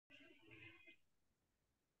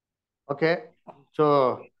Okay,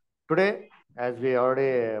 so today, as we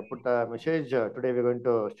already put the message, today we're going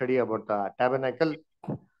to study about the tabernacle.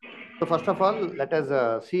 So first of all, let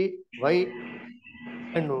us see why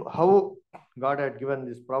and how God had given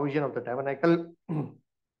this provision of the tabernacle.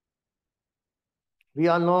 We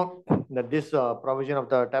all know that this provision of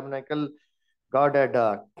the tabernacle, God had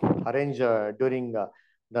arranged during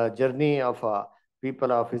the journey of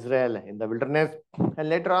people of Israel in the wilderness, and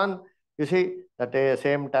later on, you see that the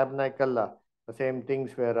same tabernacle, the same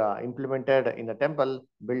things were implemented in the temple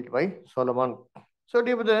built by Solomon. So,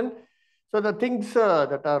 dear brethren, so the things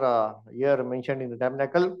that are here mentioned in the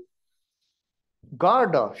tabernacle,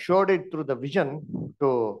 God showed it through the vision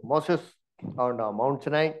to Moses on Mount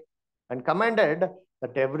Sinai and commanded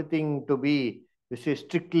that everything to be, you see,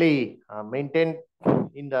 strictly maintained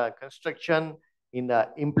in the construction, in the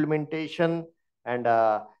implementation, and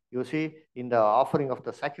you see, in the offering of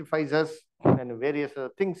the sacrifices and various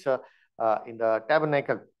things in the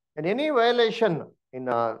tabernacle. And any violation in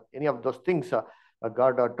any of those things,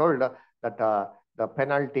 God told that the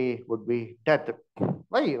penalty would be death.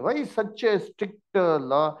 Why such a strict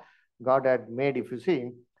law God had made, if you see?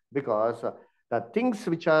 Because the things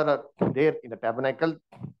which are there in the tabernacle,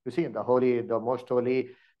 you see, in the holy, the most holy,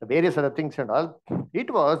 the various other things and all,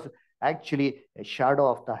 it was actually a shadow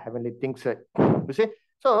of the heavenly things. You see,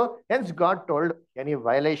 so hence God told any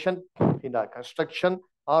violation in the construction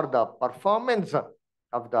or the performance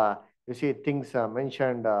of the, you see, things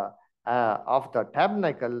mentioned of the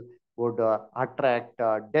tabernacle would attract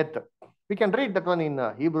death. We can read that one in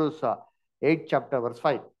Hebrews 8 chapter verse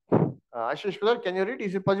 5. Ashish brother, can you read?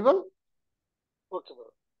 Is it possible? Okay,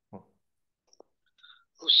 brother.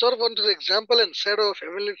 Who serve unto the example and shadow of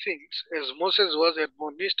heavenly things, as Moses was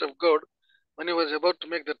admonished of God when he was about to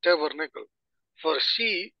make the tabernacle. For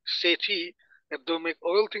see, saith he, that thou make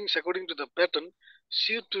all things according to the pattern,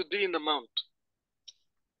 shewed to thee in the mount.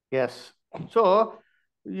 Yes. So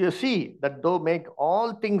you see that thou make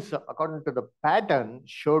all things according to the pattern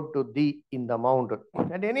showed to thee in the mount.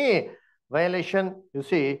 And any violation, you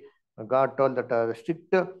see, God told that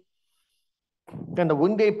strict, then the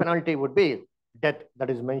one day penalty would be death. That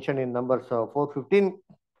is mentioned in Numbers 4:15.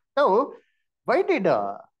 Now, why did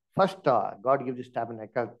first God give this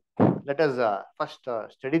tabernacle? Let us first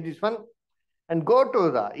study this one and go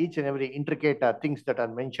to the each and every intricate things that are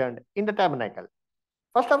mentioned in the tabernacle.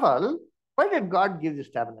 First of all, why did God give this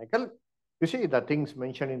tabernacle? You see, the things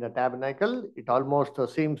mentioned in the tabernacle, it almost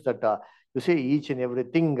seems that you see each and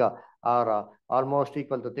everything are almost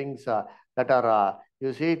equal to things that are,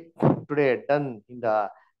 you see, today done in the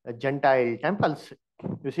Gentile temples.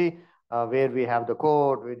 You see, where we have the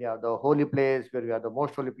court, where we have the holy place, where we have the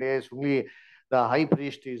most holy place, only the high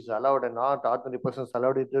priest is allowed and not ordinary persons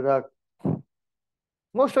allowed into the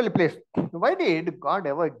most holy place. Why did God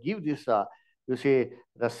ever give this, you see,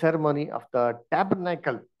 the ceremony of the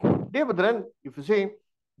tabernacle? Dear brethren, if you see,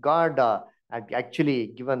 God had actually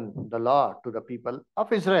given the law to the people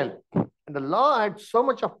of Israel. And the law had so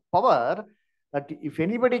much of power that if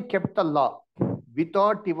anybody kept the law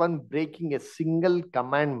without even breaking a single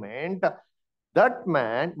commandment, that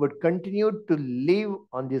man would continue to live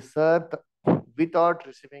on this earth without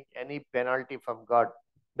receiving any penalty from God.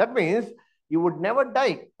 That means he would never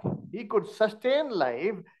die. He could sustain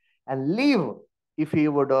life and live if he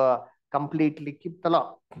would completely keep the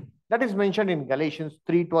law. That is mentioned in Galatians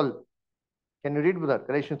 3:12. Can you read with that?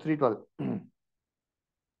 Galatians 3:12.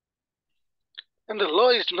 And the law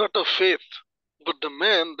is not of faith, but the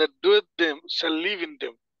man that doeth them shall live in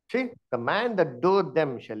them. See, the man that doeth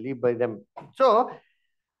them shall live by them. So,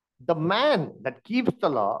 the man that keeps the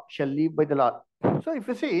law shall live by the law. So, if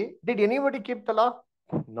you see, did anybody keep the law?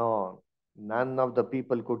 No, none of the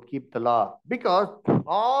people could keep the law because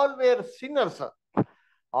all were sinners,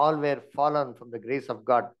 all were fallen from the grace of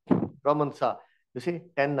God. Romans, you see,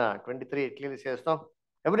 10 23 it clearly says, no,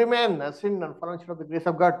 every man has sinned and fallen short of the grace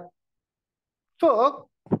of God. So,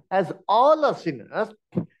 as all are sinners,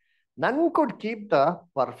 none could keep the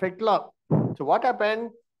perfect law. So, what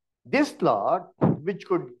happened? This law, which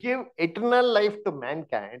could give eternal life to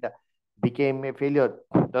mankind, became a failure.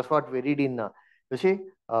 That's what we read in, you see,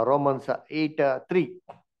 Romans 8 3.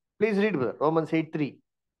 Please read Romans 8 3.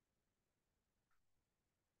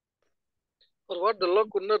 For what the law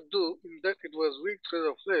could not do, in that it was weak through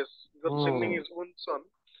the flesh, God sending his own Son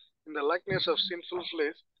in the likeness of sinful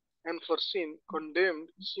flesh, and for sin condemned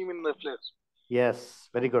sin in the flesh. Yes,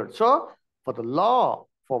 very good. So, for the law,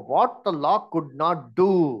 for what the law could not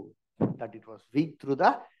do, that it was weak through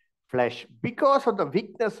the flesh. Because of the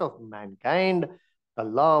weakness of mankind, the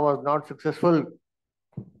law was not successful.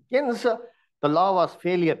 Hence, the law was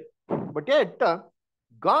failure. But yet,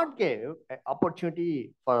 God gave an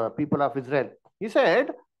opportunity for people of Israel. He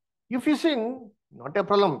said, if you sin, not a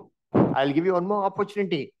problem. I'll give you one more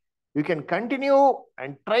opportunity. You can continue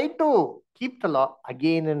and try to keep the law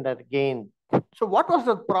again and again. So, what was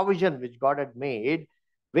the provision which God had made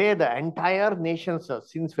where the entire nation's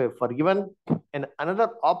sins were forgiven and another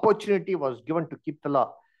opportunity was given to keep the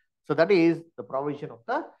law? So, that is the provision of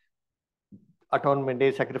the atonement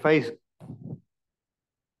day sacrifice.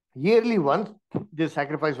 Yearly once, this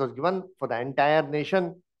sacrifice was given for the entire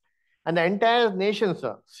nation, and the entire nation's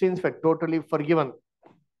sins were totally forgiven.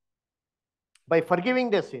 By forgiving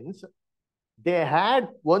their sins, they had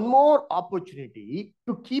one more opportunity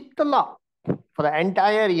to keep the law for the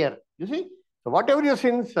entire year. You see? So whatever your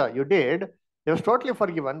sins you did, they was totally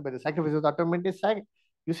forgiven by the sacrifice of the atonement.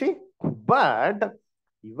 You see? But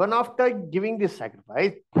even after giving this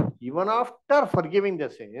sacrifice, even after forgiving the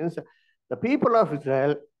sins, the people of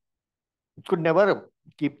Israel could never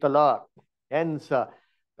keep the law. Hence,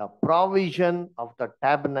 the provision of the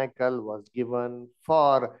tabernacle was given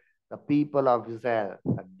for the people of Israel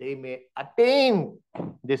that they may attain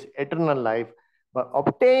this eternal life by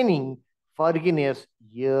obtaining forgiveness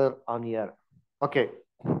year on year. Okay,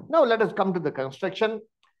 now let us come to the construction.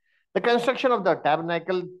 The construction of the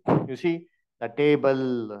tabernacle, you see, the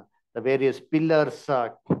table, the various pillars,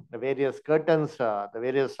 the various curtains, the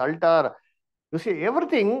various altar, you see,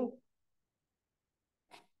 everything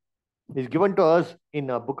is given to us in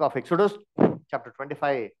a book of Exodus, chapter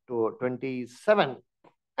 25 to 27.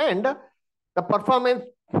 And the performance,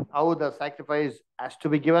 how the sacrifice has to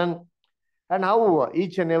be given, and how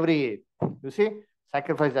each and every, you see,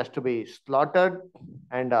 sacrifice has to be slaughtered,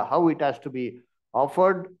 and how it has to be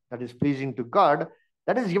offered that is pleasing to God.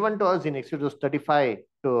 That is given to us in Exodus 35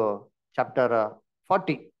 to chapter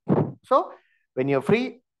 40. So, when you're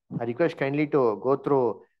free, I request kindly to go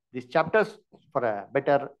through these chapters for a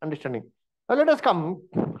better understanding. Now, let us come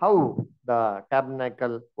how the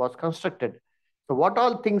tabernacle was constructed. So, what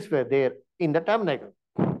all things were there in the tabernacle?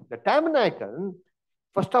 The tabernacle,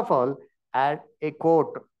 first of all, had a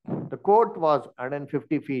court. The court was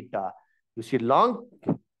 150 feet, you see, long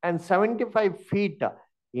and 75 feet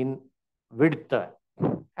in width.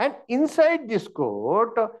 And inside this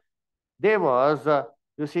court, there was,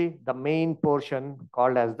 you see, the main portion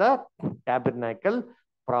called as the tabernacle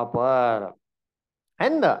proper.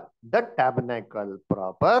 And the tabernacle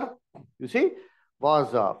proper, you see, was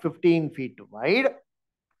 15 feet wide,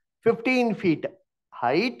 15 feet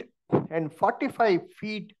height, and 45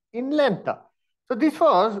 feet in length. So this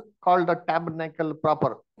was called the tabernacle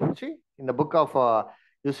proper. See, in the book of,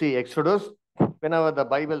 you see, Exodus, whenever the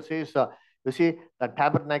Bible says, you see, the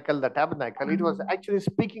tabernacle, it was actually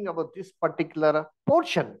speaking about this particular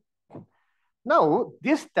portion. Now,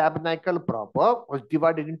 this tabernacle proper was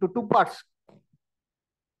divided into two parts.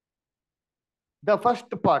 The first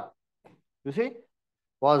part, you see,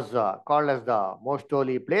 was called as the most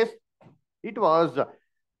holy place. It was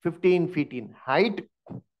 15 feet in height,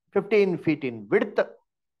 15 feet in width,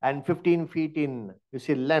 and 15 feet in, you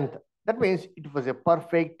see, length. That means it was a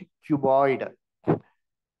perfect cuboid.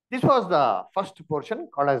 This was the first portion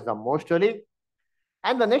called as the most holy.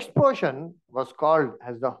 And the next portion was called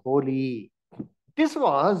as the holy. This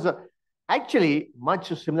was actually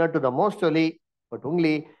much similar to the most holy, but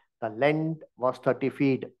only the length was 30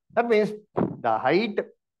 feet. That means the height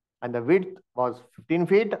and the width was 15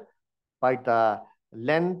 feet, but the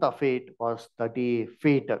length of it was 30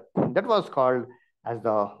 feet. That was called as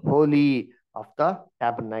the holy of the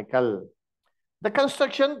tabernacle. The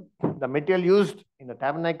construction, the material used in the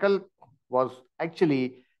tabernacle was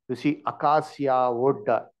actually, you see, acacia wood.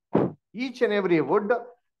 Each and every wood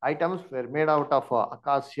items were made out of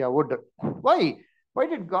acacia wood. Why? Why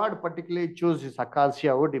did God particularly choose this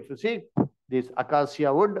acacia wood? If you see, this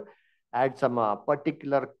acacia wood had some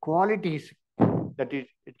particular qualities that it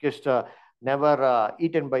just never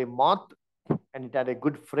eaten by moth, and it had a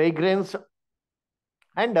good fragrance.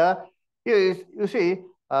 And you see,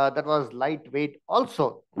 that was lightweight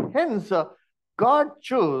also. Hence, God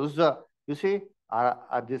chose, you see,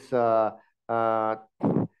 this uh,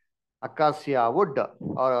 acacia wood,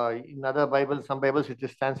 or in other Bibles, some Bibles it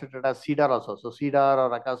is translated as cedar also. So cedar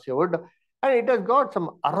or acacia wood, and it has got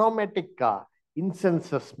some aromatic incense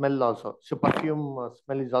smell also. So perfume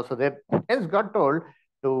smell is also there. Hence, God told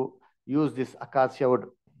to use this acacia wood,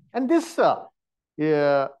 and this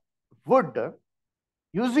wood,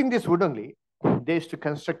 using this wood only, they used to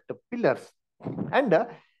construct the pillars, and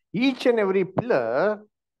each and every pillar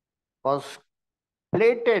was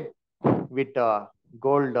plated with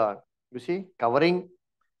gold, you see, covering.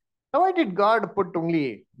 Now, why did God put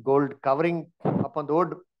only gold covering upon the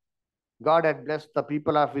wood? God had blessed the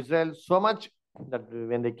people of Israel so much that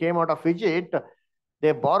when they came out of Egypt,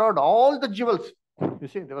 they borrowed all the jewels. You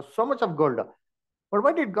see, there was so much of gold. But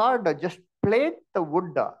why did God just plate the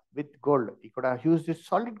wood with gold? He could have used this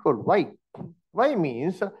solid gold. Why? Why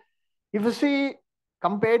means, if you see,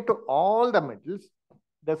 compared to all the metals,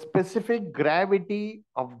 the specific gravity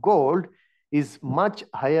of gold is much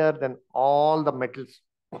higher than all the metals.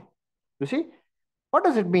 You see, what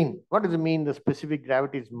does it mean? What does it mean the specific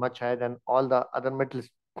gravity is much higher than all the other metals?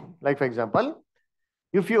 Like, for example,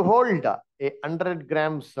 if you hold a 100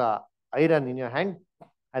 grams iron in your hand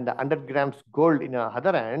and the 100 grams gold in your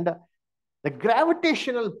other hand, the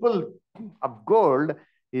gravitational pull of gold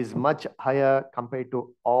is much higher compared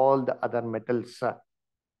to all the other metals.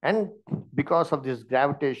 And because of this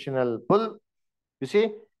gravitational pull, you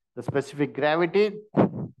see, the specific gravity,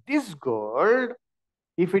 this gold,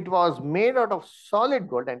 if it was made out of solid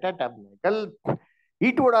gold, entire tabernacle,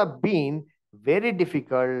 it would have been very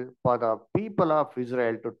difficult for the people of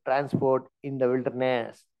Israel to transport in the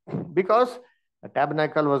wilderness because the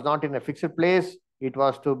tabernacle was not in a fixed place. It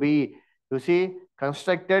was to be, you see,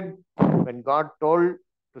 constructed when God told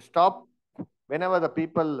to stop. Whenever the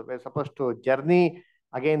people were supposed to journey,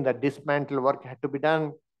 again the dismantle work had to be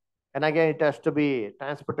done. And again, it has to be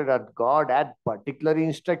transported as God had particularly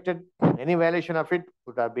instructed. Any violation of it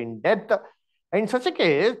would have been death. And in such a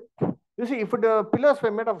case, you see, if the pillars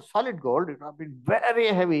were made of solid gold, it would have been very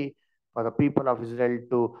heavy for the people of Israel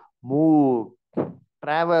to move,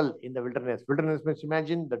 travel in the wilderness. Wilderness means,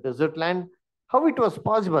 imagine the desert land, how it was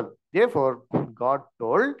possible. Therefore, God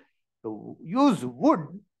told to use wood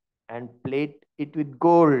and plate it with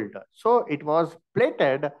gold. So it was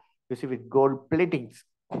plated, you see, with gold platings.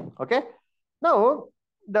 Okay. Now,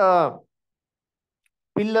 the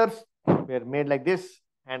pillars were made like this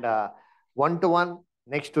and one to one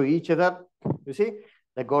next to each other. You see,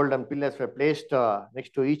 the golden pillars were placed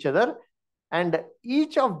next to each other, and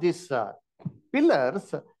each of these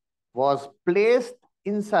pillars was placed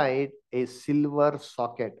inside a silver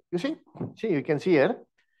socket. See, you can see here.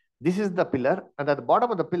 This is the pillar, and at the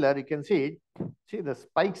bottom of the pillar, you can see the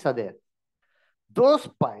spikes are there. Those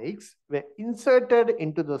spikes were inserted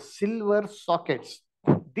into the silver sockets.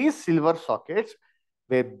 These silver sockets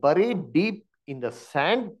were buried deep in the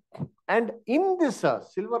sand, and in this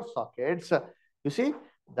silver sockets, you see,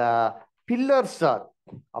 the pillars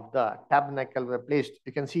of the tabernacle were placed.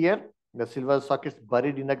 You can see here the silver sockets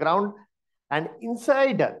buried in the ground, and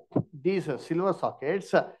inside these silver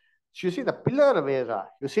sockets, you see the pillar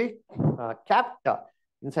were capped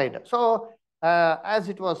inside. So as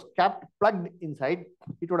it was capped, plugged inside,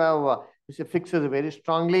 it would have fixed very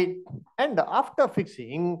strongly. And after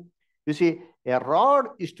fixing, you see, a rod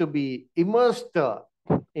is to be immersed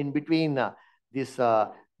in between these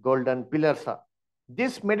golden pillars.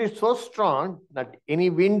 This made it so strong that any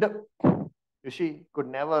wind, you see, could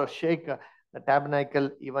never shake the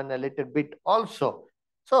tabernacle even a little bit also.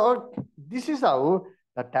 So this is how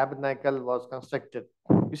the tabernacle was constructed.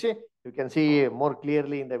 You see, you can see more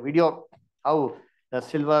clearly in the video how the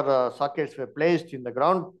silver sockets were placed in the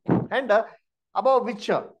ground, and above which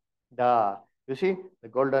the the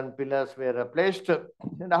golden pillars were placed,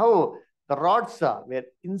 and how the rods were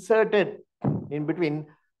inserted in between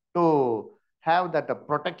to have that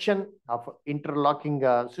protection of interlocking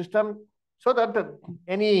system, so that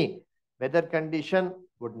any weather condition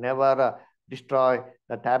would never destroy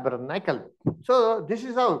the tabernacle. So this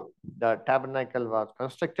is how the tabernacle was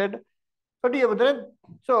constructed. So dear brethren,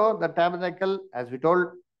 so the tabernacle, as we told,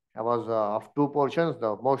 was of two portions,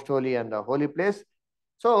 the most holy and the holy place.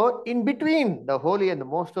 So in between the holy and the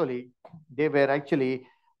most holy, they were actually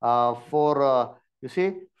four,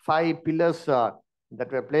 five pillars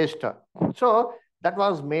that were placed. So that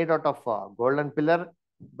was made out of golden pillar,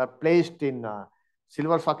 but placed in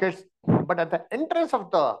silver sockets. But at the entrance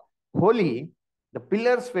of the holy, the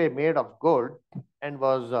pillars were made of gold, and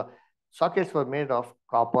sockets were made of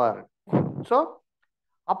copper. So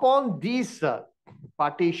upon these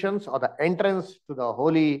partitions, or the entrance to the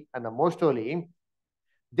holy and the most holy,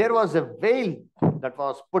 there was a veil that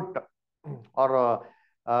was put, or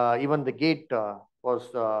even the gate was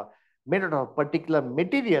made out of a particular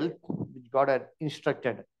material which God had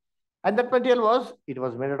instructed. And that material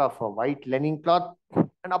was made out of a white linen cloth.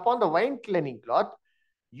 And upon the white linen cloth,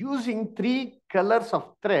 using three colors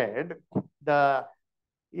of thread, the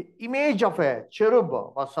image of a cherub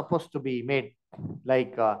was supposed to be made,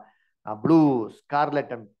 like blue, scarlet,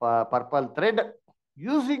 and purple thread.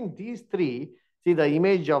 Using these three, see the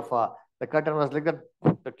image of the curtain was like that.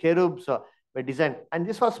 The cherubs were designed, and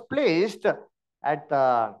this was placed at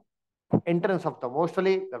the entrance of the most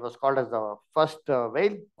holy, that was called as the first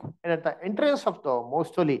veil, and at the entrance of the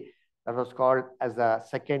most holy, that was called as the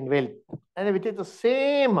second veil. And which is the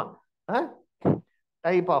same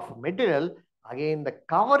type of material. Again, the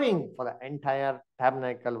covering for the entire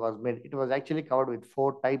tabernacle was made. It was actually covered with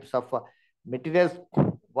 4 types of materials.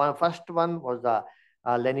 First one was the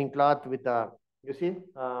linen cloth with you see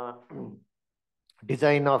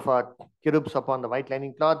design of cherubs upon the white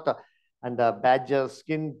lining cloth, and the badger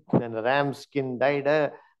skin and the ram skin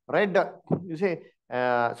dyed red. You see,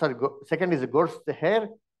 sorry, second is the goat's hair,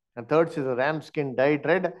 and third is the ram skin dyed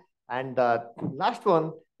red, and the last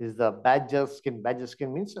one is the badger skin. Badger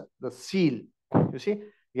skin means the seal. You see,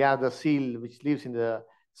 yeah, the seal which lives in the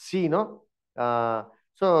sea, no?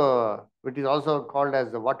 So it is also called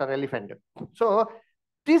as the water elephant. So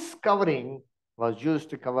this covering was used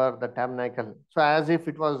to cover the tabernacle. So as if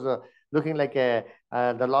it was looking like the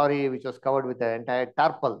lorry which was covered with the entire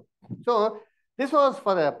tarpaul. So this was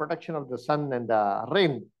for the protection of the sun and the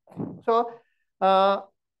rain. So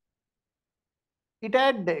it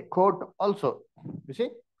had a coat also. You see,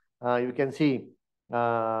 you can see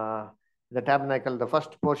the tabernacle, the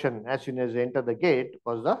first portion, as soon as you enter the gate,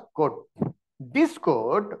 was the coat. This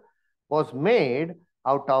coat was made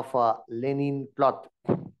out of linen cloth,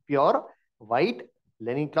 pure white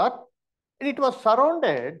linen cloth, and it was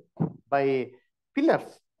surrounded by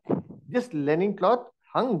pillars. This linen cloth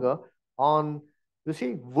hung on, you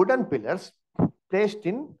see, wooden pillars placed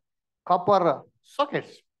in copper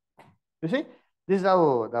sockets. You see, this is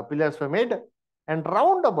how the pillars were made, and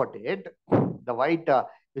round about it, the white,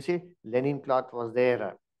 you see, linen cloth was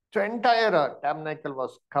there. So entire tabernacle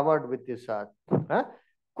was covered with this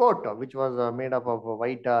coat, which was made up of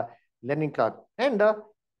white linen cloth. And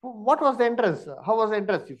what was the entrance? How was the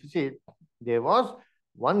entrance? If you see, there was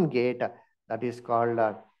one gate that is called,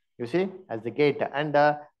 you see, as the gate, and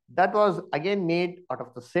that was again made out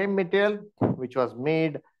of the same material, which was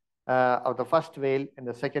made of the first veil, and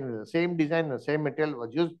the second, the same design, the same material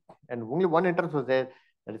was used, and only one entrance was there,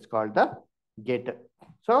 that is called the gate.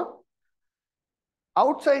 So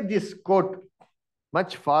outside this court,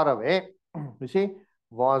 much far away, you see,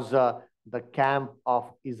 was the camp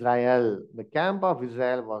of Israel. The camp of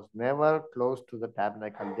Israel was never close to the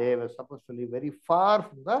tabernacle. They were supposed to live very far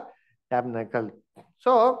from the tabernacle.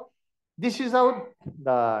 So this is how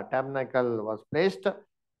the tabernacle was placed.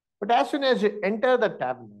 But as soon as you enter the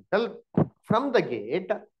tabernacle from the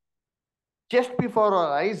gate, just before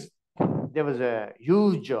our eyes, there was a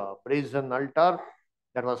huge brazen altar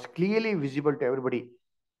that was clearly visible to everybody.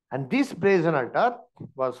 And this brazen altar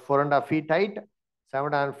was 4.5 feet height,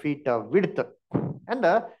 7.5 feet width.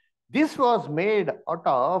 And this was made out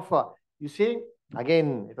of, you see,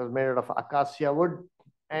 again, it was made out of acacia wood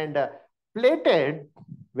and plated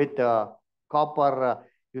with copper,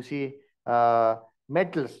 you see,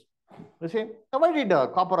 metals. You see, now why did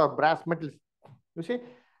copper or brass metals? You see,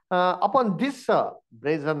 upon this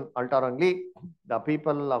brazen altar only, the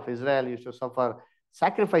people of Israel used to suffer,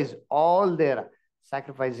 sacrifice all their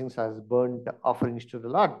sacrificings as burnt offerings to the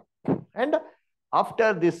Lord. And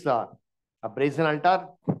after this brazen altar,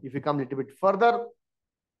 if you come a little bit further,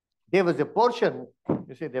 there was a portion,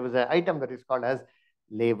 you see, there was an item that is called as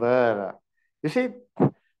laver. You see,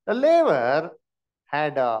 the laver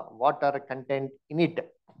had water content in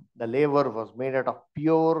it. The laver was made out of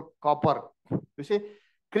pure copper. You see,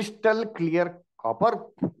 crystal clear copper,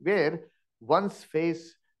 where one's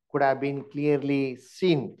face could have been clearly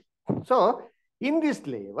seen. So, in this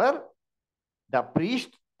laver, the priest,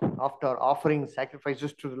 after offering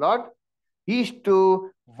sacrifices to the Lord, is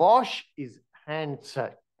to wash his hands.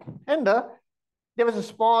 And there was a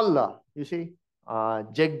small, you see,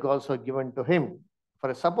 jug also given to him for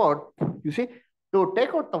a support, you see, to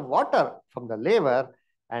take out the water from the laver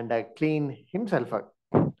and clean himself.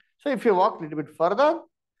 So if you walk a little bit further,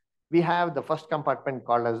 we have the first compartment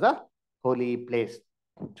called as the holy place.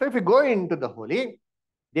 So if you go into the holy,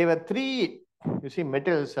 there were 3, you see,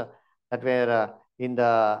 metals that were in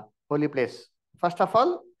the holy place. First of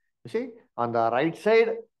all, you see, on the right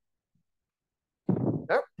side,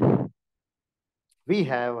 we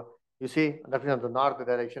have, you see, that is on the north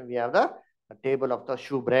direction, we have the table of the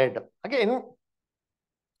shewbread. Again,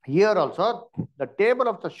 here also, the table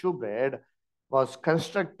of the shewbread was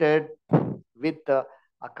constructed with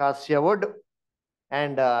acacia wood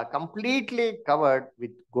and completely covered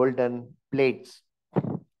with golden plates.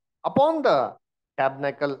 Upon the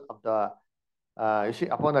tabernacle of the, you see,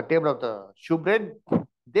 upon the table of the shewbread,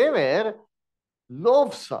 there were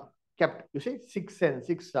loaves kept, you see, 6 and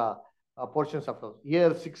 6 portions of those.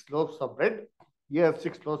 Here, 6 loaves of bread. Here,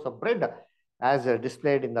 6 loaves of bread, as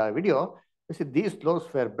displayed in the video. You see, these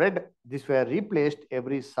loaves were bread. These were replaced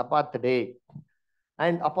every Sabbath day.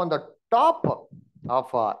 And upon the top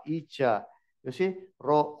of each, you see,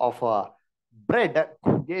 row of bread,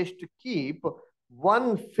 they used to keep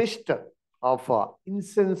one fist of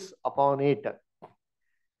incense upon it.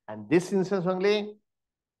 And this incense only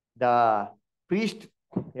the priest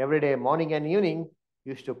every day, morning and evening,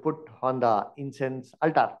 used to put on the incense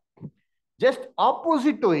altar. Just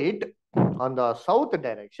opposite to it, on the south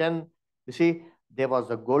direction, you see, there was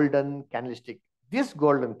a golden candlestick. This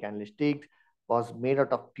golden candlestick was made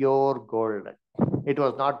out of pure gold. It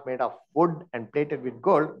was not made of wood and plated with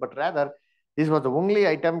gold, but rather this was the only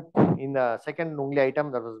item in the second only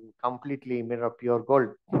item that was completely made of pure gold.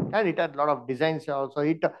 And it had a lot of designs also.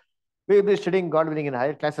 We will be studying God willing in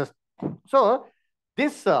higher classes. So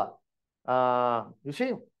this, you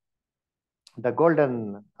see, the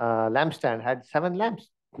golden lampstand had 7 lamps.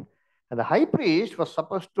 And the high priest was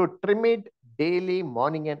supposed to trim it daily,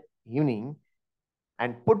 morning and evening,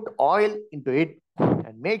 and put oil into it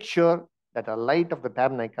and make sure that the light of the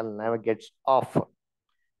tabernacle never gets off.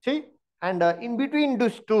 See, and in between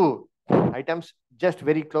these two items, just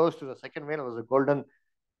very close to the second veil, was a golden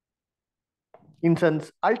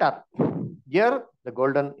incense altar. Here, the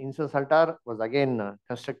golden incense altar was again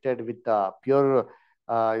constructed with pure,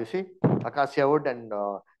 you see, acacia wood and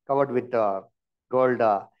covered with gold,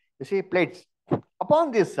 you see, plates.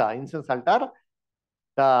 Upon this incense altar,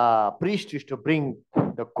 the priest used to bring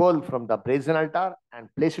the coal from the brazen altar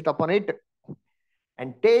and place it upon it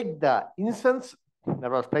and take the incense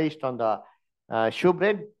that was placed on the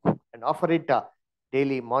shewbread and offer it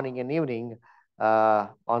daily, morning and evening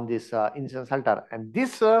on this incense altar. And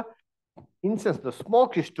this incense, the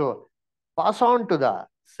smoke is to pass on to the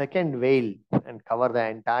second veil and cover the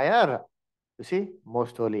entire, you see,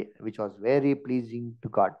 most holy, which was very pleasing to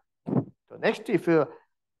God. So next, if you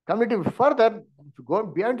come a little further, if you go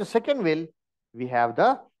beyond the second veil, we have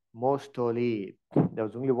the most holy. There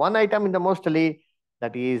was only one item in the most holy,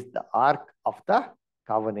 that is the Ark of the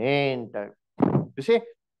Covenant. You see,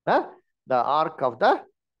 the Ark of the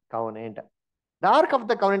Covenant. The Ark of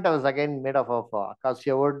the Covenant was again made of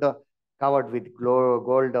acacia wood, covered with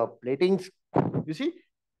gold platings. You see,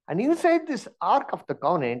 and inside this Ark of the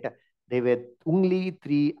Covenant, there were only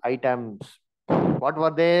 3 items. What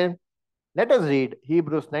were they? Let us read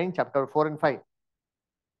Hebrews 9, chapter 4 and 5.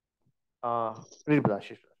 Read, Brother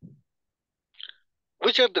Ashish.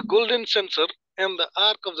 Which are the golden censer and the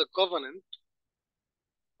ark of the covenant,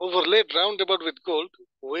 overlaid round about with gold,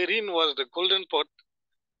 wherein was the golden pot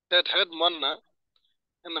that had manna,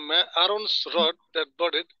 and the Aaron's rod that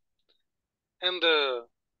budded, and the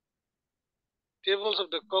tables of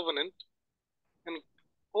the covenant, and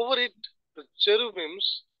over it the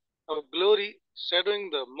cherubims of glory, shadowing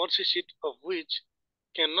the mercy seat, of which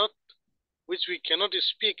we cannot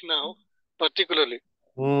speak now particularly.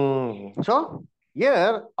 So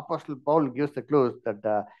here Apostle Paul gives the clues that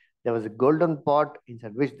there was a golden pot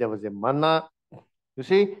inside which there was a manna, you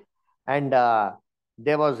see, and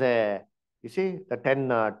there was a, you see, the 10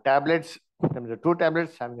 tablets, the 2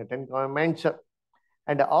 tablets having the 10 commandments,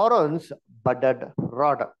 and Aaron's budded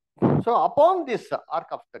rod. So upon this Ark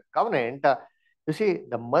of the Covenant, you see,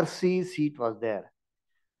 the mercy seat was there.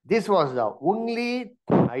 This was the only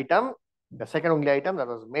item, the second only item that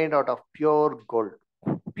was made out of pure gold.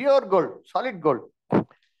 Pure gold, solid gold.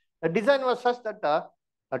 The design was such that the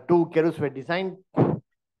 2 cherubs were designed,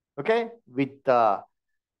 okay, with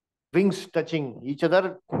wings touching each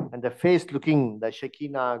other and the face looking the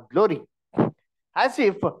Shekinah glory, as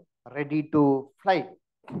if ready to fly.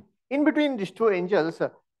 In between these 2 angels,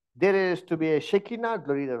 there is to be a Shekinah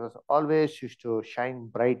glory that was always used to shine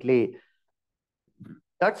brightly.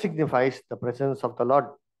 That signifies the presence of the Lord.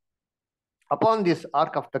 Upon this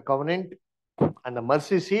Ark of the Covenant and the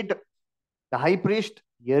mercy seat, the high priest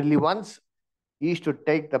yearly once used to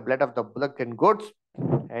take the blood of the bullock and goats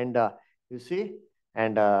and you see,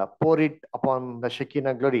 and pour it upon the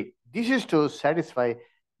Shekinah glory. This is to satisfy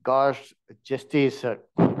God's justice.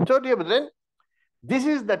 So, dear brethren, this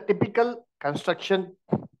is the typical construction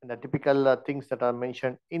and the typical things that are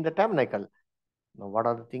mentioned in the tabernacle. Now, what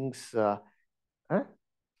are the things?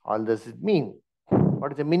 All does it mean?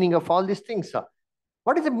 What is the meaning of all these things?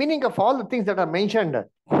 What is the meaning of all the things that are mentioned?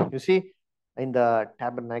 You see, in the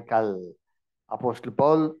tabernacle, Apostle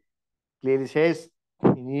Paul clearly says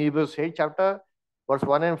in Hebrews 8 chapter, verse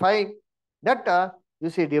 1 and 5, that you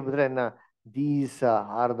see, dear brethren, these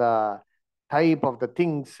are the type of the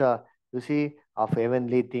things, you see, of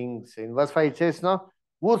heavenly things. In verse 5 it says, no,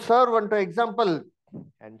 who serve unto example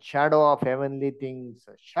and shadow of heavenly things.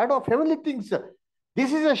 Shadow of heavenly things.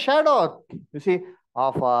 This is a shadow, you see,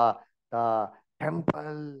 of the temple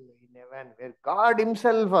in heaven where God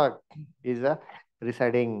Himself is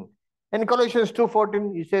residing. And Colossians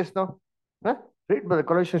 2:14, He says, no? Huh? Read brother,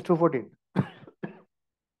 Colossians 2:14.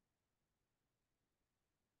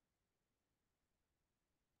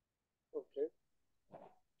 Okay.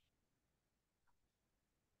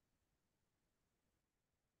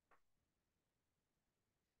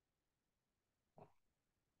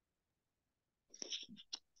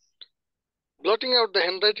 Blotting out the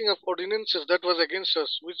handwriting of ordinances that was against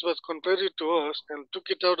us, which was contrary to us, and took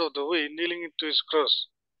it out of the way, nailing it to his cross.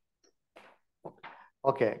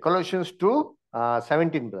 Okay, Colossians 2,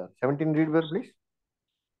 17, brother. 17, read, brother, please.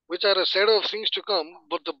 Which are a shadow of things to come,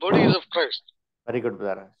 but the body is of Christ. Very good,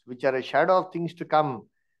 brother. Which are a shadow of things to come,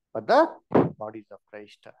 but the bodies of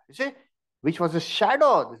Christ. You see, which was a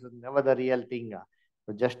shadow. This is never the real thing.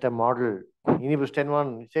 But just a model. In Hebrews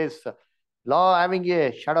 10:1, it says, law having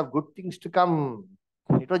a shadow of good things to come.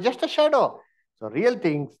 It was just a shadow. So real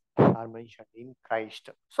things are mentioned in Christ.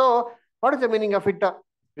 So what is the meaning of it?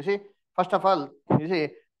 You see, first of all, you see,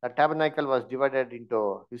 the tabernacle was divided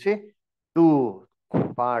into, you see, two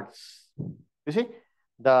parts. You see,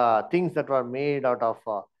 the things that were made out of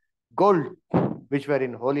gold, which were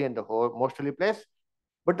in holy and the most holy place.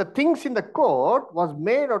 But the things in the court was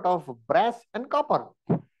made out of brass and copper.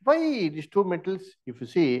 Why these two metals? If you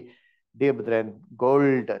see, dear brethren,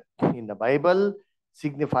 gold in the Bible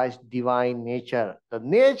signifies divine nature, the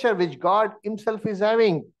nature which God Himself is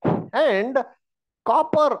having. And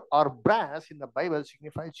copper or brass in the Bible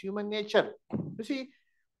signifies human nature. You see,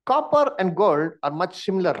 copper and gold are much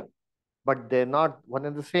similar, but they're not one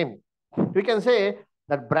and the same. We can say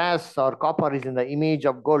that brass or copper is in the image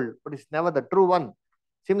of gold, but it's never the true one.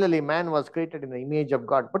 Similarly, man was created in the image of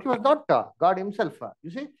God, but he was not God himself.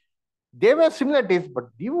 You see, they were similarities, but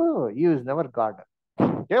he is never God.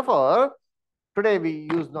 Therefore, today we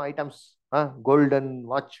use no items, golden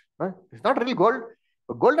watch. It's not really gold,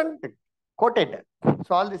 but golden coated.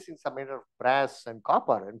 So all these things are made of brass and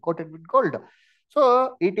copper and coated with gold.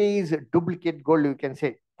 So it is duplicate gold, you can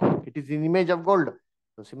say. It is in image of gold.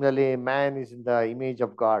 So similarly, man is in the image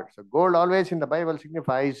of God. So gold always in the Bible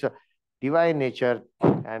signifies divine nature,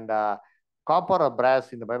 and copper or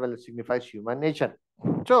brass in the Bible signifies human nature.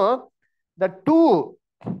 So the two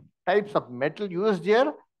types of metal used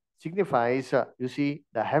here signifies, you see,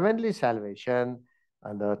 the heavenly salvation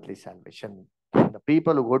and the earthly salvation. The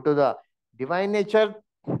people who go to the divine nature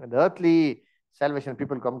and the earthly salvation,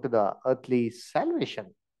 people come to the earthly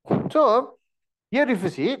salvation. So, here if you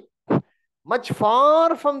see, much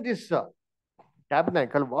far from this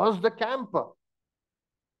tabernacle was the camp.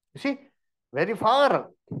 You see, very far.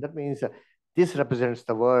 That means this represents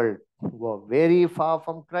the world who are very far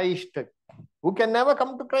from Christ, who can never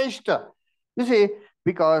come to Christ. You see,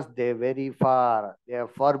 because they're very far, they are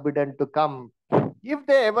forbidden to come. If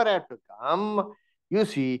they ever have to come, you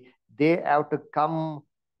see, they have to come,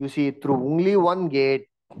 you see, through only one gate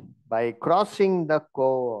by crossing the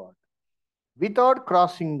court. Without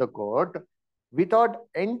crossing the court, without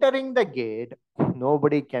entering the gate,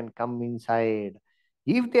 nobody can come inside.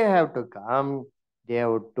 If they have to come, they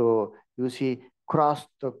have to, you see, cross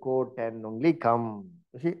the court and only come.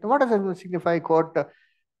 You see, what does it signify, court?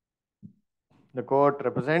 The court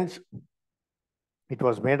represents, it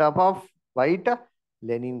was made up of white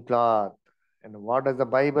linen cloth. And what does the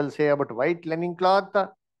Bible say about white linen cloth?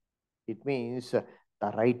 It means the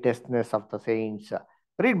righteousness of the saints.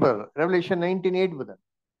 Read, brother, Revelation 19:8, brother.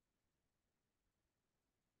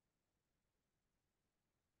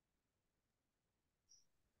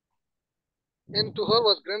 And to her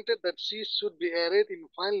was granted that she should be arrayed in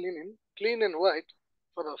fine linen, clean and white,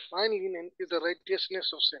 for the fine linen is the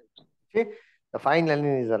righteousness of saints. See, the fine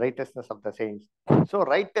linen is the righteousness of the saints. So,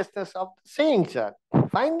 righteousness of the saints,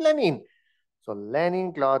 fine linen. So,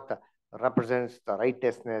 linen cloth represents the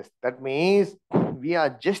righteousness. That means we are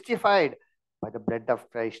justified by the blood of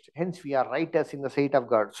Christ. Hence, we are righteous in the sight of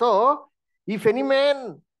God. So, if any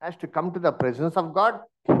man has to come to the presence of God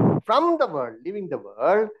from the world, leaving the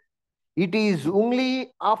world, it is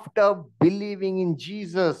only after believing in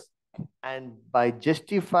Jesus and by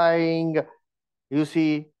justifying, you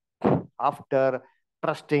see, after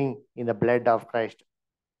trusting in the blood of Christ.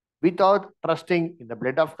 Without trusting in the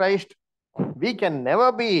blood of Christ, we can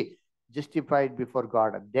never be justified before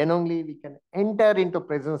God. Then only we can enter into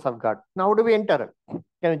presence of God. Now, how do we enter?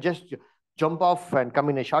 Can you just jump off and come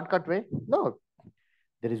in a shortcut way? No.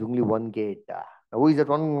 There is only one gate. Who is that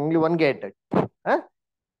one? Only one gate. Huh?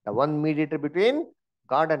 The one mediator between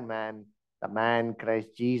God and man, the man Christ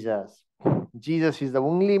Jesus. Jesus is the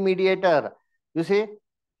only mediator. You see,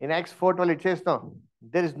 in Acts 4:12, it says, no,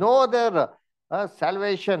 there is no other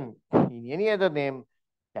salvation in any other name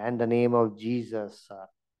than the name of Jesus.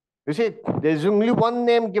 You see, there is only one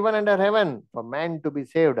name given under heaven for man to be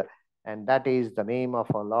saved, and that is the name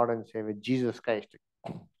of our Lord and Savior Jesus Christ.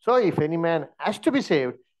 So, if any man has to be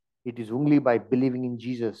saved, it is only by believing in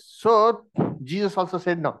Jesus. So, Jesus also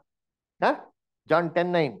said, no. Huh? John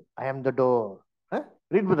 10:9, I am the door. Huh?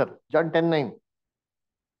 Read, brother. John 10:9.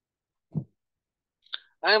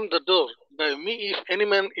 I am the door. By me, if any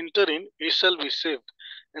man enter in, he shall be saved,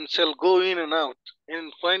 and shall go in and out,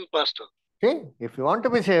 and find pasture. Okay, if you want to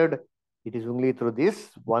be saved, it is only through this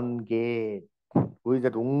one gate. Who is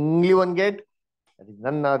that only one gate? That is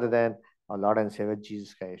none other than our Lord and Savior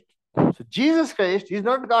Jesus Christ. So Jesus Christ is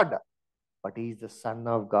not God, but he is the Son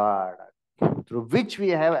of God, through which we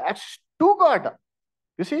have access to God.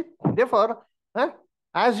 You see, therefore,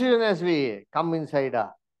 as soon as we come inside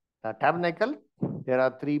the tabernacle, there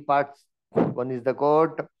are three parts. One is the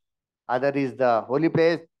court, other is the holy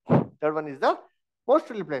place, third one is the most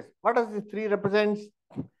holy place. What does the three represents?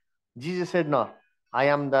 Jesus said, no, I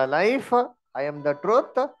am the life, I am the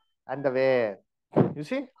truth, and the way. You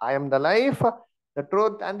see, I am the life, the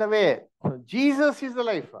truth, and the way. So Jesus is the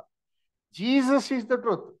life. Jesus is the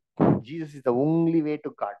truth. Jesus is the only way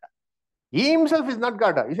to God. He himself is not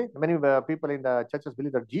God. You see, many people in the churches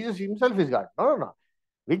believe that Jesus himself is God. No, no, no.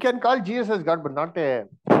 We can call Jesus as God, but not a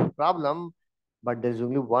problem. But there's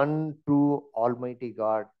only one true Almighty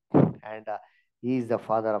God, and He is the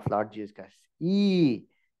Father of Lord Jesus Christ.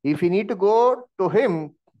 If we need to go to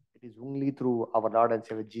Him, it is only through our Lord and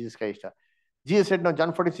Savior Jesus Christ. Jesus said, no,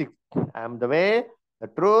 John 46, I am the way, the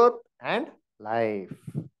truth, and life.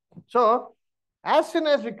 So, as soon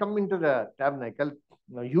as we come into the tabernacle,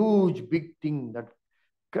 a huge big thing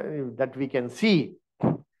that we can see,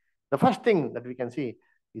 the first thing that we can see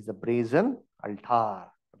is the brazen altar,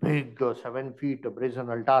 big 7 feet brazen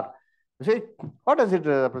altar. You see, what does it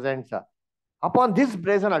represent? Upon this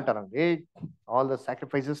brazen altar, all the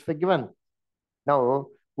sacrifices were given. Now,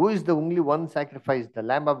 who is the only one sacrifice? The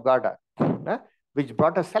Lamb of God, which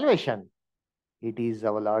brought us salvation. It is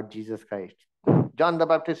our Lord Jesus Christ. John the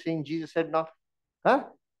Baptist seeing Jesus said, no,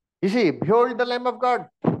 you see, behold the Lamb of God,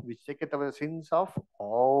 which taketh away the sins of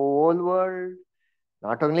all world.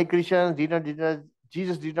 Not only Christians,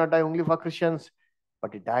 Jesus did not die only for Christians,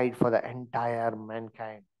 but he died for the entire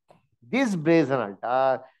mankind. This brazen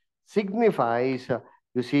altar signifies,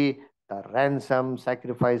 you see, the ransom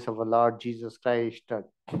sacrifice of our Lord Jesus Christ.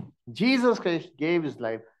 Jesus Christ gave his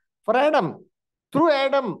life for Adam. Through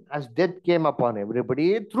Adam, as death came upon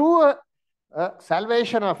everybody, through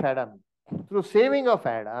salvation of Adam, through saving of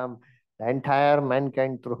Adam, the entire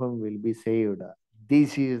mankind through him will be saved.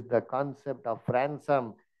 This is the concept of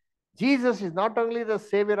ransom. Jesus is not only the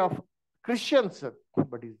savior of Christians,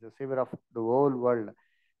 but he's the savior of the whole world.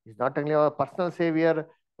 He's not only our personal savior,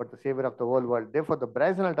 but the savior of the whole world. Therefore, the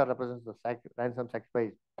brazen altar represents the ransom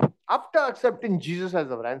sacrifice. After accepting Jesus as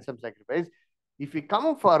the ransom sacrifice, if we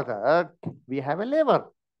come further, we have a laver.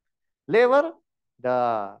 Laver,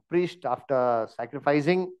 the priest, after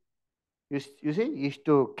sacrificing, you see, is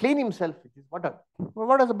to clean himself with his water.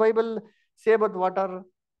 What does the Bible say about water?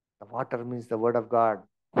 The water means the word of God.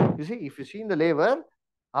 You see, if you see in the laver,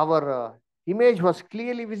 our image was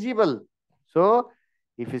clearly visible. So,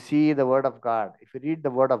 if you see the word of God, if you read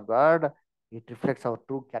the word of God, it reflects our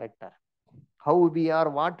true character. How we are,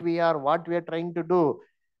 what we are trying to do.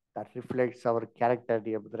 That reflects our character,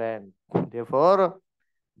 dear brethren. Therefore,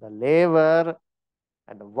 the laver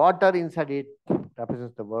and the water inside it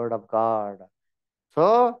represents the word of God.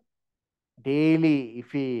 So, daily,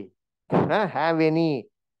 if we have any,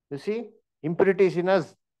 you see, impurities in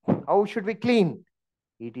us, how should we clean?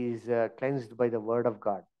 It is cleansed by the word of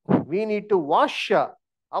God. We need to wash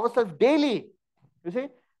ourselves daily, you see,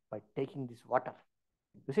 by taking this water.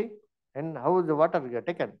 You see, and how is the water we are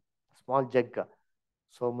taken? Small jug,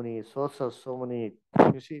 so many sources, so many,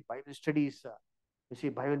 you see, Bible studies, you see,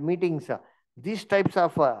 Bible meetings, these types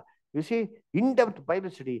of, you see, in-depth Bible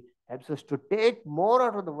study helps us to take more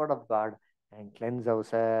out of the word of God and cleanse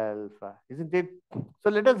ourselves, isn't it? So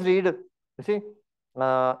let us read, you see,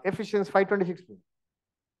 Ephesians 5:26.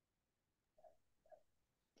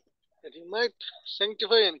 That he might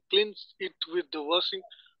sanctify and cleanse it with the washing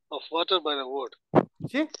of water by the word.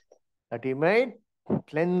 See, that he might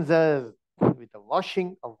cleanse us with the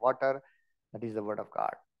washing of water. That is the word of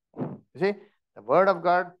God. You see, the word of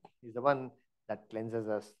God is the one that cleanses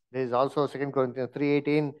us. There is also 2 Corinthians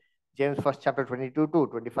 3:18, James 1st chapter 22 to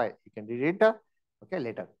 25. You can read it, okay,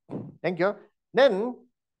 later. Thank you. Then,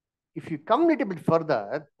 if you come a little bit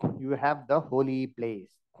further, you have the holy place.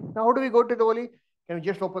 Now, how do we go to the holy? Can we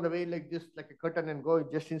just open the veil like this, like a curtain, and go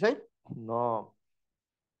just inside? No.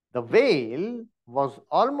 The veil was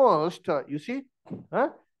almost, you see, huh?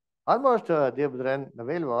 Almost, the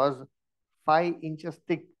veil was 5 inches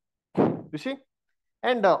thick. You see?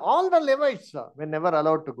 And all the Levites were never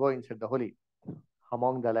allowed to go inside the holy.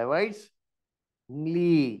 Among the Levites,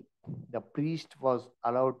 only the priest was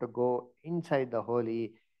allowed to go inside the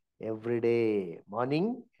holy every day,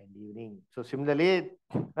 morning and evening. So similarly,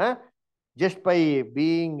 huh, just by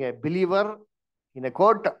being a believer in a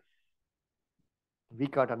court, we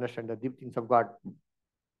can't understand the deep things of God.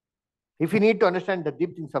 If we need to understand the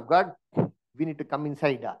deep things of God, we need to come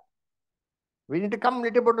inside. We need to come a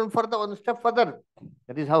little bit further, one step further.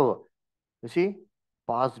 That is how, you see,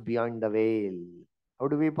 pass beyond the veil. How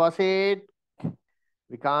do we pass it?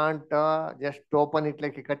 We can't just open it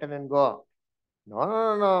like a curtain and go. No, no,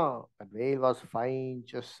 no, no. The veil was 5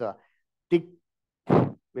 inches thick.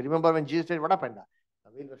 We remember when Jesus said, what happened?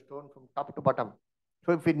 The veil was torn from top to bottom.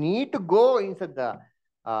 So if we need to go inside the,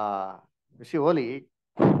 you see, holy,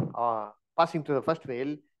 passing through the first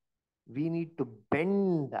veil, we need to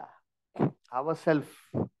bend ourselves.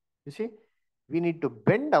 You see, we need to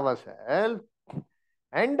bend ourselves,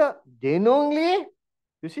 and then only,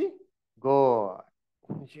 you see, go.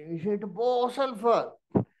 You need to bow ourselves.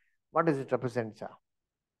 What does it represent, sir?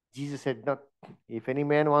 Jesus said, no, if any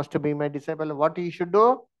man wants to be my disciple, what he should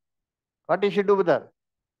do? What he should do with her?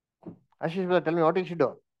 Ashish, brother, tell me what he should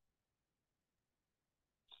do.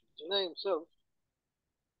 Deny himself,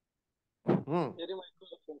 carry my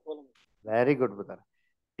cross and follow me. Very good, brother.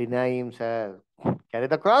 Deny himself, carry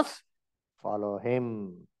the cross, follow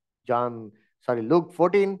him. Luke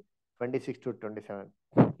 14, 26 to 27.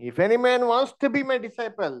 If any man wants to be my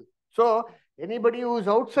disciple, so anybody who is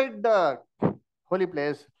outside the holy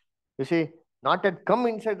place, you see, not yet come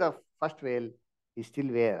inside the first veil, is still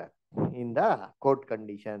there in the court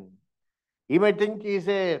condition. He might think he is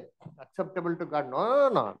acceptable to God. No, no,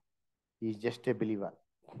 no. He is just a believer.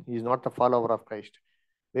 He is not the follower of Christ.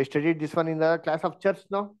 We studied this one in the class of church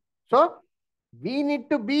now. So we need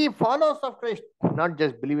to be followers of Christ, not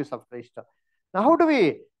just believers of Christ. Now, how do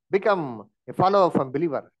we become a follower from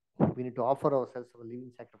believer? We need to offer ourselves a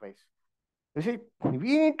living sacrifice. You see,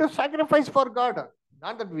 we need to sacrifice for God.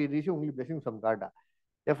 Not that we receive only blessings from God.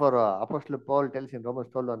 Therefore, Apostle Paul tells in Romans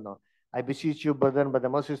 12, no, I beseech you, brethren, by the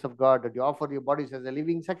mercies of God, that you offer your bodies as a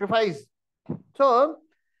living sacrifice. So,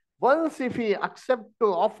 once if we accept to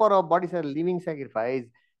offer our bodies as a living sacrifice,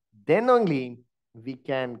 then only we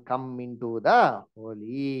can come into the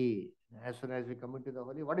holy. As soon as we come into the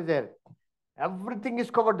holy, what is there? Everything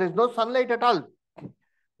is covered. There's no sunlight at all.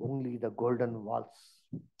 Only the golden walls.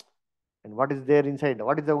 And what is there inside?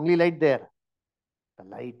 What is the only light there? The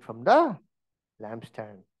light from the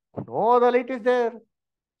lampstand. No other light is there.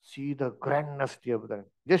 See the grandness, dear brother.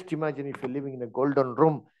 Just imagine if you're living in a golden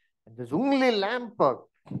room and there's only lamp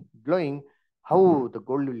glowing, how the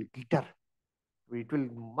gold will glitter. It will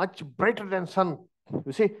much brighter than sun.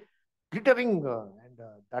 You see, glittering and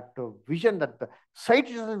that vision, that sight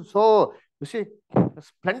is so, you see,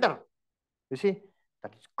 splendor. You see,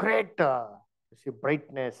 that is great. You see,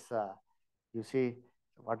 brightness. You see,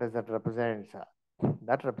 what does that represent?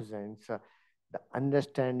 That represents the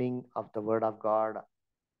understanding of the word of God.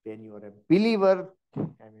 When you are a believer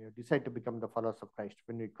and you decide to become the followers of Christ,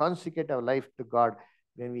 when we consecrate our life to God,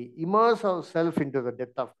 when we immerse ourselves into the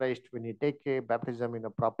death of Christ, when we take a baptism in a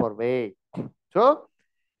proper way. So,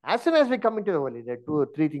 as soon as we come into the holy, there are 2 or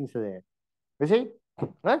 3 things there. You see,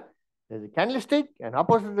 there's a candlestick, and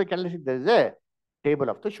opposite to the candlestick, there is a table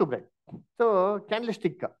of the showbread. So,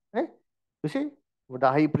 candlestick, you see, the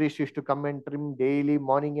high priest used to come and trim daily,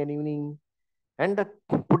 morning and evening, and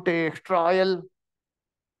put a extra oil.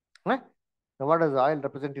 Now, what does oil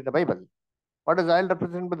represent in the Bible? What does oil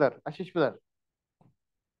represent, brother? Ashish, brother?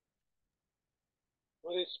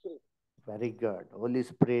 Holy Spirit. Very good. Holy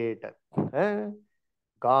Spirit.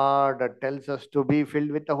 God tells us to be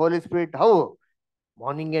filled with the Holy Spirit. How?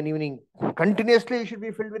 Morning and evening. Continuously you should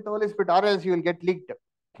be filled with the Holy Spirit, or else you will get leaked.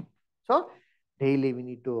 So, daily we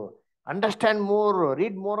need to understand more,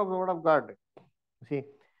 read more of the Word of God. See,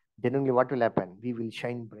 then only what will happen? We will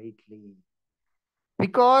shine brightly.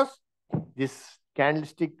 Because this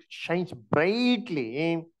candlestick shines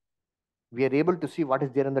brightly, we are able to see what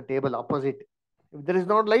is there on the table opposite. If there is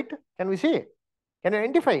no light, can we see? Can you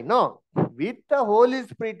identify? No. With the Holy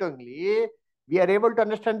Spirit only, we are able to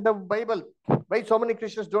understand the Bible. Why so many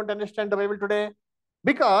Christians don't understand the Bible today?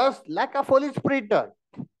 Because lack of Holy Spirit.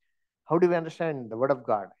 How do we understand the Word of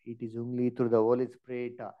God? It is only through the Holy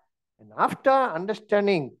Spirit. And after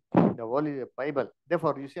understanding the Holy Bible,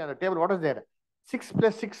 therefore, you see on the table, what is there? 6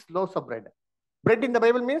 plus 6 loaves of bread. Bread in the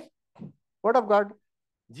Bible means word of God.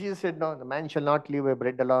 Jesus said, no, the man shall not live by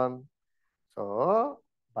bread alone. So,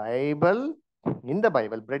 Bible, in the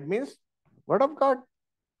Bible, bread means word of God.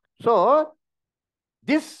 So,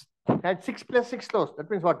 this had 6 plus 6 loaves. That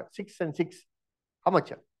means what? 6 and 6. How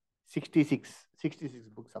much? 66. 66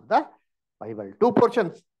 books of the Bible. 2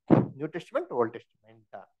 portions. New Testament, Old Testament.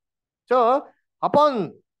 So,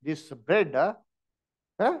 upon this bread,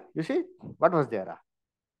 you see, what was there?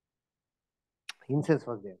 Incense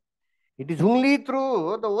was there. It is only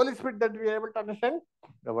through the Holy Spirit that we are able to understand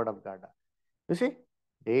the Word of God. You see,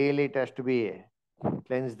 daily it has to be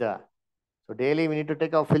cleansed. So daily we need to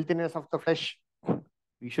take our filthiness of the flesh.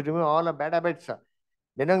 We should remove all the bad habits.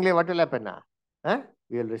 Then only what will happen?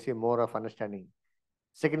 We will receive more of understanding.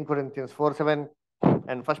 2 Corinthians 4:7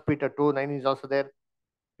 and 1 Peter 2:9 is also there.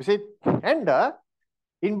 You see, and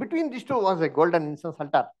in between these two was a golden incense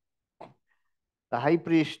altar.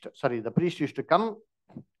 The priest used to come,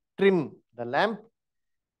 trim the lamp,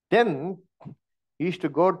 then he used to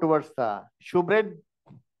go towards the shewbread,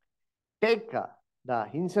 take the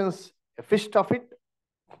incense, a fist of it,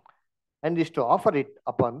 and used to offer it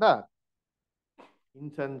upon the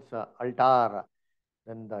incense altar.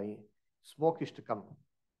 Then the smoke used to come.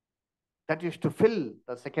 That used to fill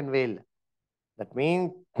the second veil. That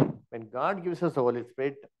means when God gives us the Holy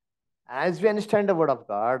Spirit, as we understand the Word of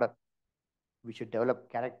God, we should develop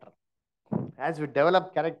character. As we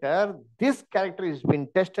develop character, this character is being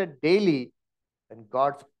tested daily when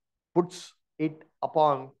God puts it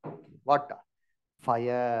upon what?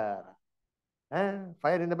 Fire.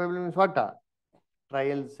 Fire in the Bible means what?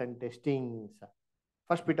 Trials and testings.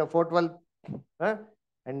 1 Peter 4:12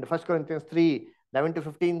 and 1 Corinthians 3:11 to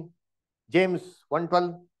 15. James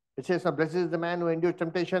 1:12. It says, blessed is the man who endures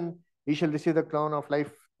temptation. He shall receive the crown of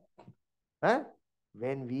life.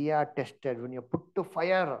 When we are tested, when you're put to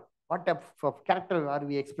fire, what type of character are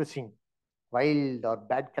we expressing? Wild or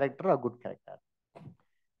bad character or good character?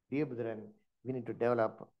 Dear brethren, we need to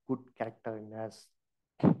develop good character in us.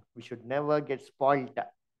 We should never get spoiled.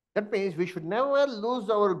 That means we should never lose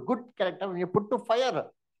our good character when you put to fire.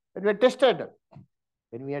 When we are tested.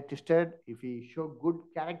 When we are tested, if we show good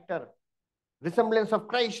character, resemblance of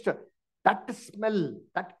Christ, that smell,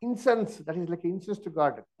 that incense, that is like incense to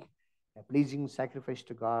God, a pleasing sacrifice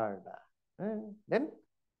to God. Then,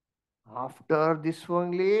 after this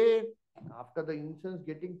only, after the incense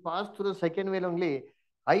getting passed through the second veil only,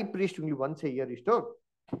 high priest only once a year is to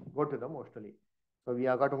go to the most holy. So we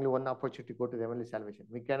have got only one opportunity to go to the heavenly salvation.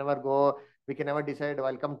 We can never go, we can never decide,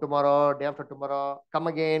 I'll come tomorrow, day after tomorrow, come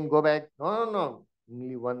again, go back. No.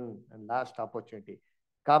 Only one and last opportunity.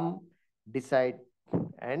 Come, decide,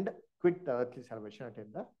 and quit the earthly salvation,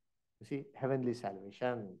 attend the heavenly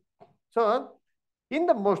salvation. So, in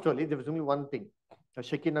the most holy, there was only one thing. The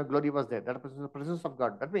Shekinah glory was there. That represents the presence of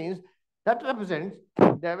God. That means that represents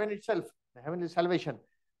the heaven itself, the heavenly salvation.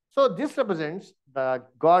 So, this represents the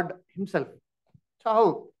God himself. So,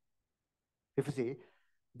 how? If you see,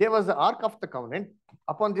 there was the Ark of the Covenant.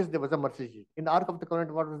 Upon this, there was a mercy seat. In the Ark of the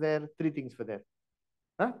Covenant, what was there? 3 things were there.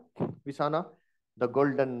 We saw now the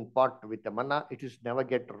golden pot with the manna. It is never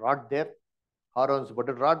get rot there. Aaron's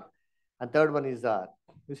budded rod. And third one is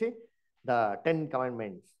you see, the 10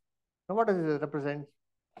 commandments. Now, what does it represent?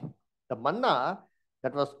 The manna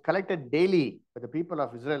that was collected daily by the people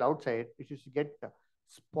of Israel outside, it used to get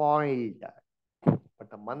spoiled. But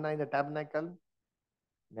the manna in the tabernacle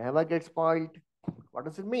never gets spoiled. What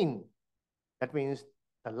does it mean? That means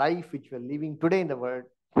the life which we are living today in the world,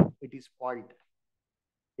 it is spoiled.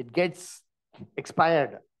 It gets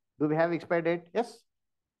expired. Do we have expired date? Yes.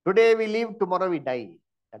 Today we live, tomorrow we die.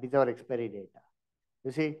 That is our expiry date.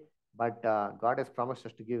 You see, but God has promised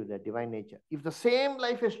us to give the divine nature. If the same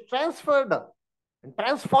life is transferred and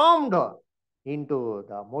transformed into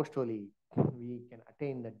the most holy, we can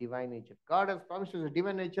attain the divine nature. God has promised us a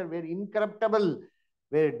divine nature where incorruptible,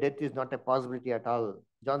 where death is not a possibility at all.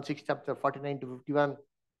 John 6, chapter 49 to 51,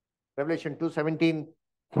 Revelation 2:17,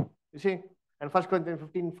 you see, and 1 Corinthians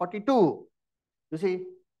 15:42, you see.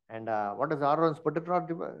 And what does Aaron's budded rod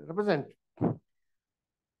represent?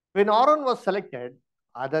 When Aaron was selected,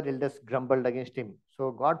 other elders grumbled against him.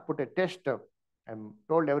 So God put a test and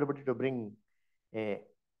told everybody to bring a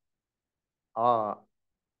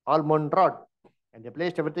almond rod. And they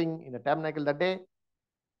placed everything in the tabernacle that day.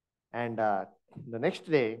 And the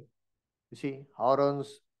next day, you see,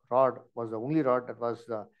 Aaron's rod was the only rod that was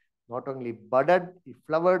not only budded, it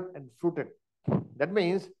flowered and fruited. That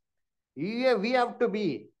means we have to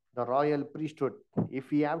be the royal priesthood.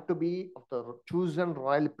 If we have to be of the chosen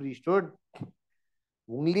royal priesthood,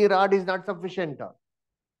 only rod is not sufficient.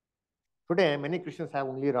 Today, many Christians have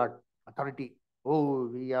only rod, authority. Oh,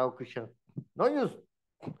 we have Christian. No use.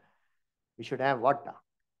 We should have what?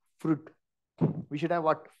 Fruit. We should have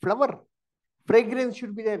what? Flower. Fragrance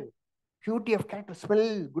should be there. Beauty of character.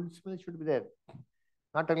 Smell. Good smell should be there.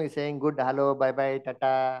 Not only saying good, hello, bye bye,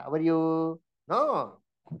 tata, how are you? No.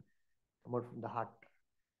 Come out from the heart.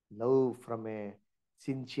 Love from a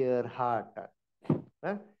sincere heart.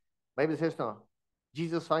 Huh? Bible says no.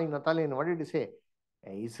 Jesus saw in Nathanael, what did he say?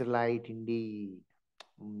 A Israelite indeed,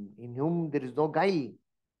 in whom there is no guile.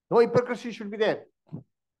 No hypocrisy should be there.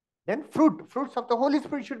 Then fruits of the Holy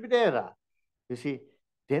Spirit should be there. You see,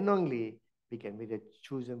 then only we can be the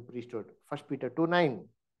chosen priesthood. 1 Peter 2:9.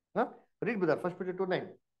 Huh? Read brother, 1 Peter 2:9.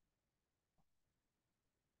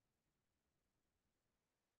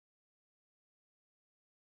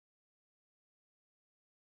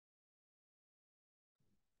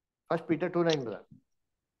 First Peter 2:9, brother.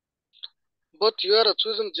 But you are a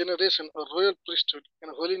chosen generation, a royal priesthood,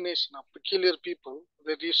 and a holy nation, a peculiar people,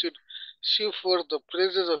 that you should shew forth the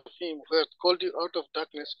praises of him who hath called you out of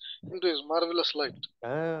darkness into his marvelous light.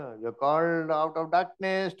 You're called out of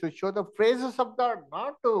darkness to show the praises of God,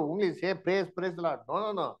 not to only say praise, praise the Lord. No,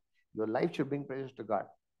 no, no. Your life should bring praises to God.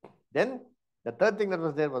 Then the third thing that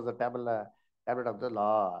was there was the tablet of the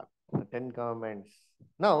law, the Ten Commandments.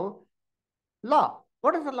 Now, law.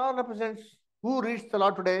 What does the law represents? Who reads the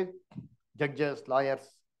law today? Judges, lawyers.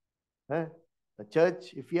 Huh? The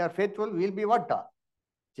church, if we are faithful, we will be what?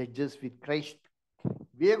 Judges with Christ.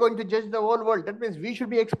 We are going to judge the whole world. That means we should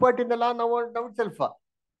be expert in the law now itself.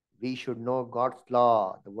 We should know God's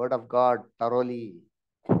law, the word of God thoroughly.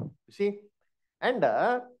 You see? And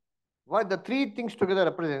what the three things together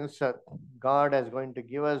represents, God is going to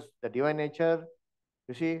give us the divine nature,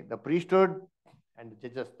 you see, the priesthood and the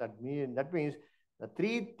judges. That means the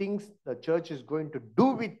three things the church is going to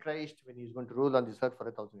do with Christ when he's going to rule on this earth for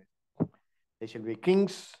 1,000 years. They shall be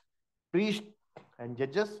kings, priests, and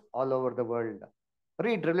judges all over the world.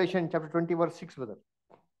 Read Revelation chapter 20, verse 6, brother.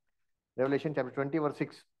 Revelation chapter 20, verse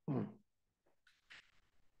 6.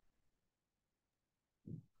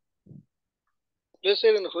 Blessed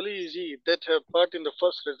and holy is ye that have part in the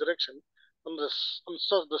first resurrection. On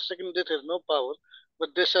such the second death has no power, but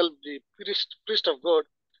they shall be priest of God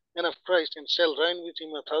and of Christ, and shall reign with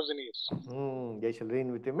him 1,000 years. They shall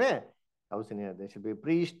reign with him 1,000 years. They shall be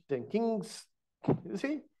priests and kings. You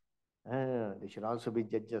see? They should also be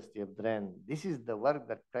judges, dear brethren. This is the work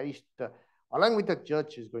that Christ, along with the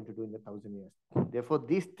church, is going to do in the 1,000 years. Therefore,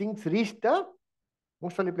 these things reached the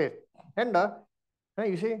most holy place. And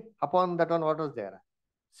you see, upon that one, what was there?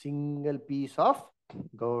 Single piece of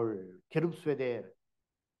gold. Cherubs were there.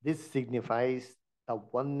 This signifies the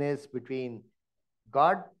oneness between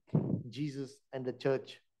God, Jesus, and the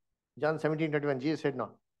church. John 17:21, Jesus said,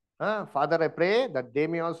 no. Father, I pray that they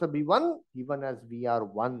may also be one, even as we are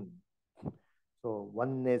one. So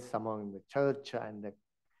oneness among the church and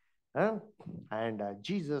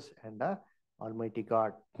Jesus and Almighty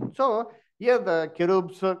God. So here the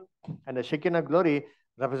cherubs and the Shekinah glory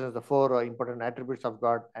represents the four important attributes of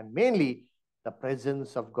God, and mainly the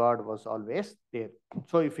presence of God was always there.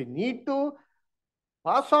 So if we need to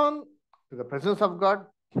pass on to the presence of God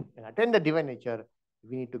and attain the divine nature,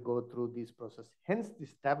 we need to go through this process. Hence,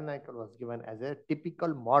 this tabernacle was given as a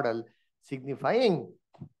typical model signifying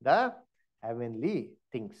the heavenly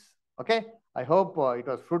things. Okay, I hope it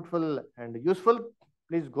was fruitful and useful.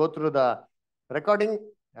 Please go through the recording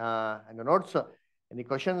and the notes. Any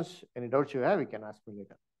questions, any doubts you have, you can ask me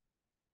later.